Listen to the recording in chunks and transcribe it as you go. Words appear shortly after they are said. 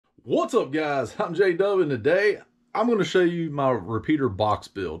What's up, guys? I'm J-dubb, and today I'm going to show you my repeater box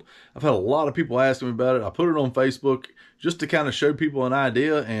build. I've had a lot of people asking me about it. I put it on Facebook just to kind of show people an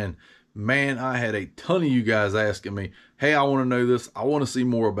idea, and man, I had a ton of you guys asking me, hey, I want to know this. I want to see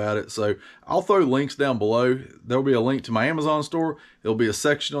more about it. So I'll throw links down below. There'll be a link to my Amazon store. There'll be a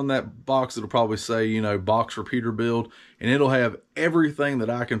section on that box that'll probably say, you know, box repeater build, and it'll have everything that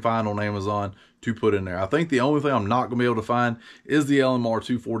I can find on Amazon to put in there. I think the only thing I'm not going to be able to find is the LMR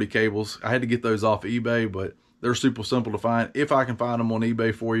 240 cables. I had to get those off of eBay, but they're super simple to find. If I can find them on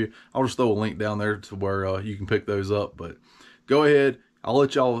eBay for you, I'll just throw a link down there to where you can pick those up. But go ahead. I'll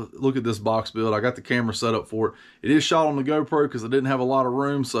let y'all look at this box build. I got the camera set up for it. It is shot on the GoPro because I didn't have a lot of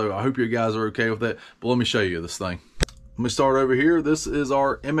room, so I hope you guys are okay with that. But let me show you this thing. Let me start over here. This is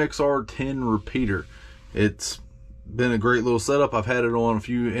our MXR 10 repeater. It's been a great little setup. I've had it on a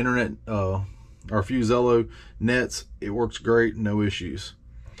few internet or a few Zello nets. It works great, no issues.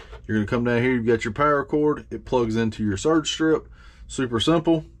 You're gonna come down here, you've got your power cord. It plugs into your surge strip. Super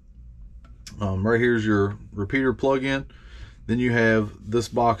simple. Right here's your repeater plug-in. Then you have this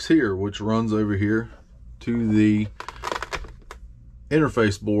box here, which runs over here to the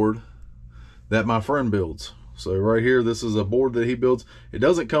interface board that my friend builds. So right here, this is a board that he builds. It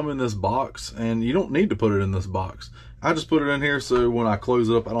doesn't come in this box, and you don't need to put it in this box. I just put it in here so when I close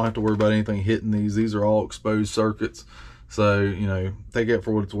it up, I don't have to worry about anything hitting these. These are all exposed circuits. So, you know, take it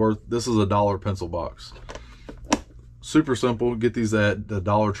for what it's worth. This is a $1 pencil box. Super simple. Get these at the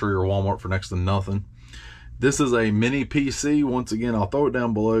Dollar Tree or Walmart for next to nothing. This is a mini PC. Once again, I'll throw it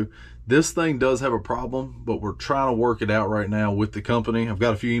down below. This thing does have a problem, but we're trying to work it out right now with the company. I've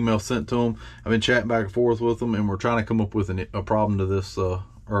got a few emails sent to them. I've been chatting back and forth with them, and we're trying to come up with a problem to this,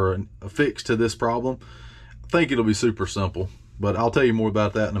 or a fix to this problem. I think it'll be super simple, but I'll tell you more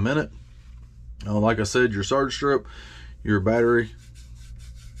about that in a minute. Like I said, your surge strip, your battery,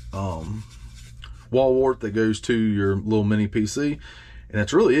 wall wart that goes to your little mini PC. And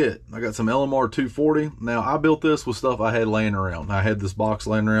that's really it. I got some LMR 240. Now, I built this with stuff I had laying around. I had this box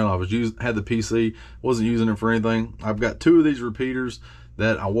laying around. I had the PC, wasn't using it for anything. I've got 2 of these repeaters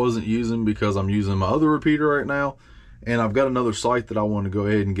that I wasn't using because I'm using my other repeater right now. And I've got another site that I want to go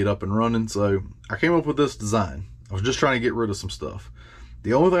ahead and get up and running. So I came up with this design. I was just trying to get rid of some stuff.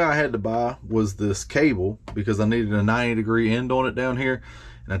 The only thing I had to buy was this cable because I needed a 90-degree end on it down here.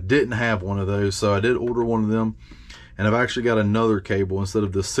 And I didn't have one of those, so I did order one of them. And I've actually got another cable. Instead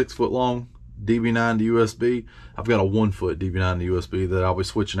of this 6-foot long DB9 to USB, I've got a 1-foot DB9 to USB that I'll be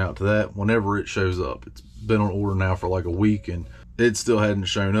switching out to that whenever it shows up. It's been on order now for like a week and it still hadn't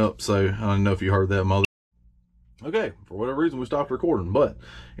shown up. So I don't know if you heard that, mother. Okay, for whatever reason we stopped recording. But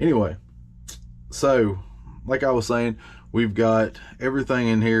anyway, so like I was saying, we've got everything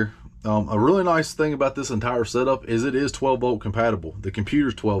in here. A really nice thing about this entire setup is it is 12-volt compatible. The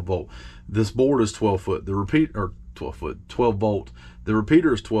computer's 12-volt. This board is 12-foot. The 12-volt. The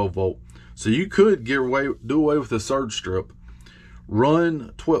repeater is 12-volt. So you could do away with the surge strip.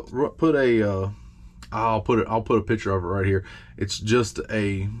 I'll put a picture of it right here. It's just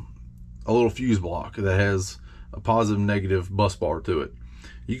a little fuse block that has a positive and negative bus bar to it.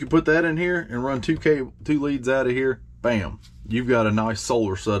 You can put that in here and run 2 leads out of here. Bam. You've got a nice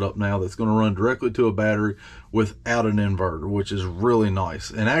solar setup now that's going to run directly to a battery without an inverter, which is really nice.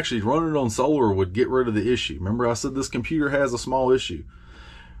 And actually running it on solar would get rid of the issue. Remember I said this computer has a small issue.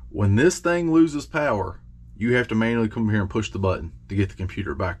 When this thing loses power, you have to manually come here and push the button to get the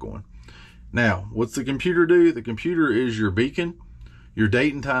computer back on. Now, what's the computer do? The computer is your beacon, your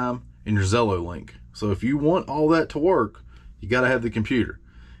date and time, and your Zello link. So if you want all that to work, you got to have the computer.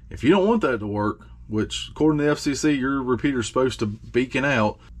 If you don't want that to work, which according to the FCC, your repeater is supposed to beacon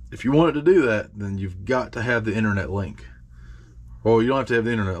out. If you want it to do that, then you've got to have the internet link. Well, you don't have to have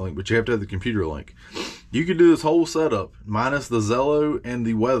the internet link, but you have to have the computer link. You could do this whole setup, minus the Zello and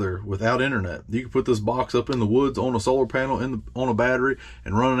the weather, without internet. You could put this box up in the woods on a solar panel, on a battery,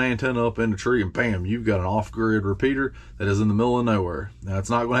 and run an antenna up in a tree, and bam, you've got an off-grid repeater that is in the middle of nowhere. Now, it's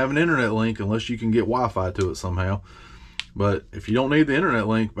not going to have an internet link unless you can get Wi-Fi to it somehow. But if you don't need the internet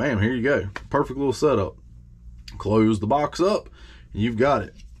link, bam, here you go. Perfect little setup. Close the box up, and you've got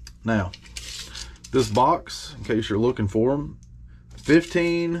it. Now, this box, in case you're looking for them,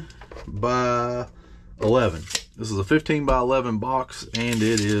 15 by 11. This is a 15 by 11 box, and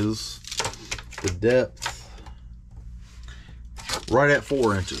it is the depth right at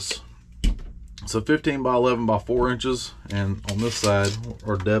 4 inches. So 15 by 11 by 4 inches, and on this side,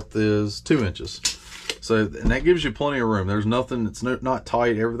 our depth is 2 inches. So, and that gives you plenty of room. There's nothing, it's not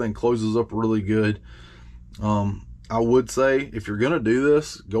tight. Everything closes up really good. I would say if you're going to do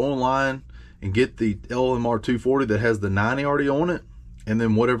this, go online and get the LMR 240 that has the 90 already on it. and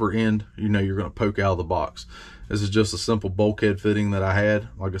then whatever end you're going to poke out of the box. This is just a simple bulkhead fitting that I had.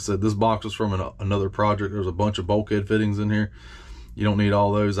 Like I said, this box was from another project. There's a bunch of bulkhead fittings in here. You don't need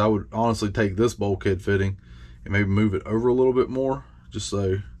all those. I would honestly take this bulkhead fitting and maybe move it over a little bit more, just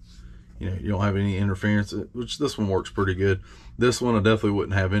so you don't have any interference, which this one works pretty good. This one I definitely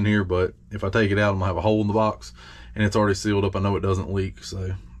wouldn't have in here, but if I take it out, I'm gonna have a hole in the box, and it's already sealed up. I know it doesn't leak.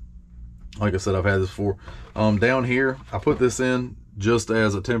 So like I said, I've had this before. Down here, I put this in just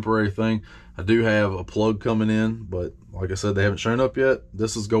as a temporary thing. I do have a plug coming in, but like I said, they haven't shown up yet.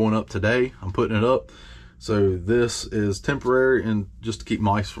 This is going up today. I'm putting it up. So this is temporary and just to keep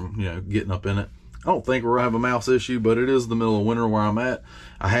mice from, getting up in it. I don't think we're gonna have a mouse issue, but it is the middle of winter where I'm at.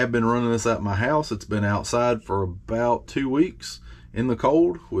 I have been running this at my house. It's been outside for about 2 weeks in the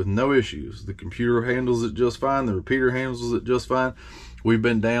cold with no issues. The computer handles it just fine. The repeater handles it just fine. We've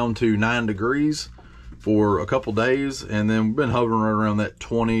been down to 9 degrees for a couple days, and then we've been hovering right around that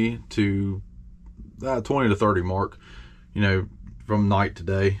 20 to 30 mark, from night to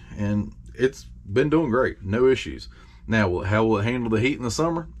day, and it's been doing great, no issues. Now, how will it handle the heat in the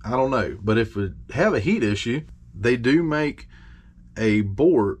summer? I don't know, but if we have a heat issue, they do make a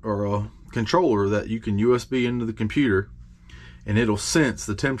board or a controller that you can USB into the computer, and it'll sense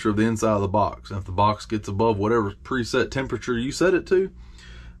the temperature of the inside of the box. And if the box gets above whatever preset temperature you set it to,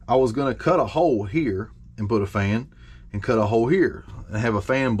 I was going to cut a hole here and put a fan, and cut a hole here and have a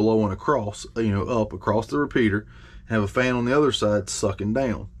fan blowing across, up across the repeater, and have a fan on the other side sucking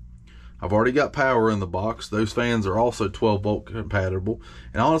down. I've already got power in the box. Those fans are also 12 volt compatible.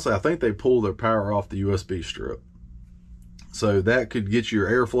 And honestly, I think they pull their power off the USB strip. So that could get your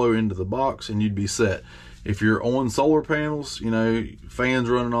airflow into the box and you'd be set. If you're on solar panels, fans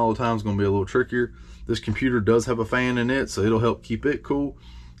running all the time is going to be a little trickier. This computer does have a fan in it, so it'll help keep it cool.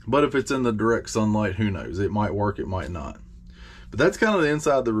 But if it's in the direct sunlight, who knows? It might work, it might not. But that's kind of the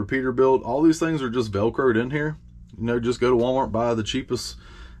inside of the repeater build. All these things are just Velcroed in here. Just go to Walmart, buy the cheapest.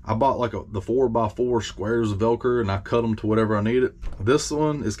 I bought like the 4x4 squares of Velcro, and I cut them to whatever I needed. This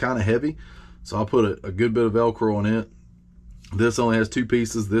one is kind of heavy, so I put a good bit of Velcro on it. This only has 2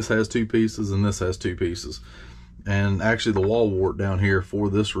 pieces, this has 2 pieces, and this has 2 pieces. And actually the wall wart down here for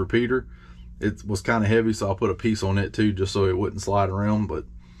this repeater, it was kind of heavy, so I put a piece on it too, just so it wouldn't slide around. But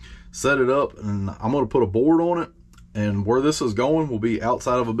set it up, and I'm going to put a board on it, and where this is going will be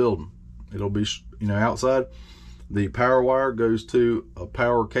outside of a building. It'll be outside. The power wire goes to a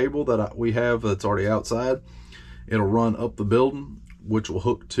power cable that we have that's already outside. It'll run up the building, which will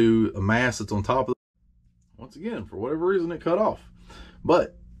hook to a mast that's on top of it. Once again, for whatever reason, it cut off.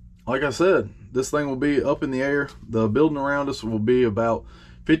 But like I said, this thing will be up in the air. The building around us will be about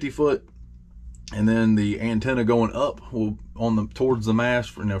 50 foot, and then the antenna going up will towards the mast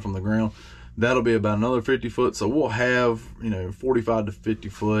from the ground. That'll be about another 50 foot. So we'll have 45 to 50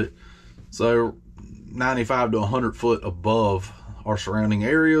 foot. So 95 to 100 foot above our surrounding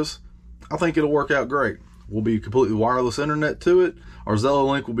areas. I think it'll work out great. We'll be completely wireless internet to it. Our Zello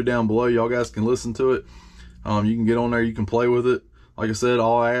link will be down below. Y'all guys can listen to it. You can get on there, you can play with it. Like I said,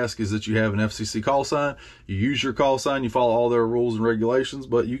 all I ask is that you have an FCC call sign. You use your call sign, you follow all their rules and regulations,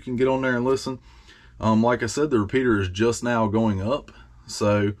 but you can get on there and listen. Like I said, the repeater is just now going up,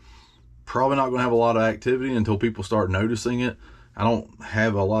 so probably not going to have a lot of activity until people start noticing it. I don't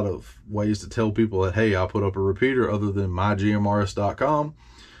have a lot of ways to tell people that, hey, I put up a repeater other than mygmrs.com.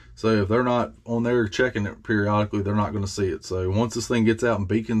 So if they're not on there checking it periodically, they're not going to see it. So once this thing gets out in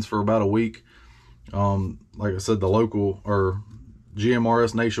beacons for about a week, like I said, the local or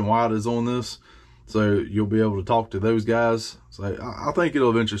G.M.R.S. nationwide is on this. So you'll be able to talk to those guys. So I think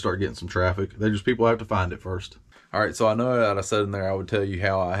it'll eventually start getting some traffic. People have to find it first. All right, so I know that I said in there I would tell you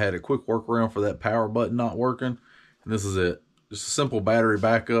how I had a quick workaround for that power button not working. And this is it. Just a simple battery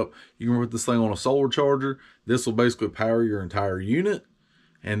backup. You can put this thing on a solar charger. This will basically power your entire unit.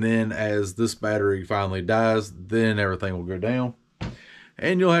 And then as this battery finally dies, then everything will go down.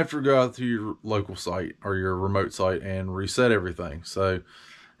 And you'll have to go out to your local site or your remote site and reset everything. So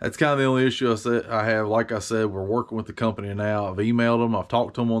that's kind of the only issue I have. Like I said, we're working with the company now. I've emailed them. I've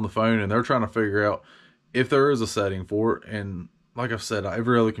talked to them on the phone, and they're trying to figure out if there is a setting for it. And like I've said,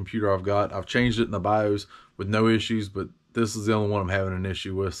 every other computer I've got, I've changed it in the BIOS with no issues, but this is the only one I'm having an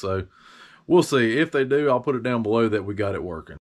issue with. So we'll see. If they do, I'll put it down below that we got it working.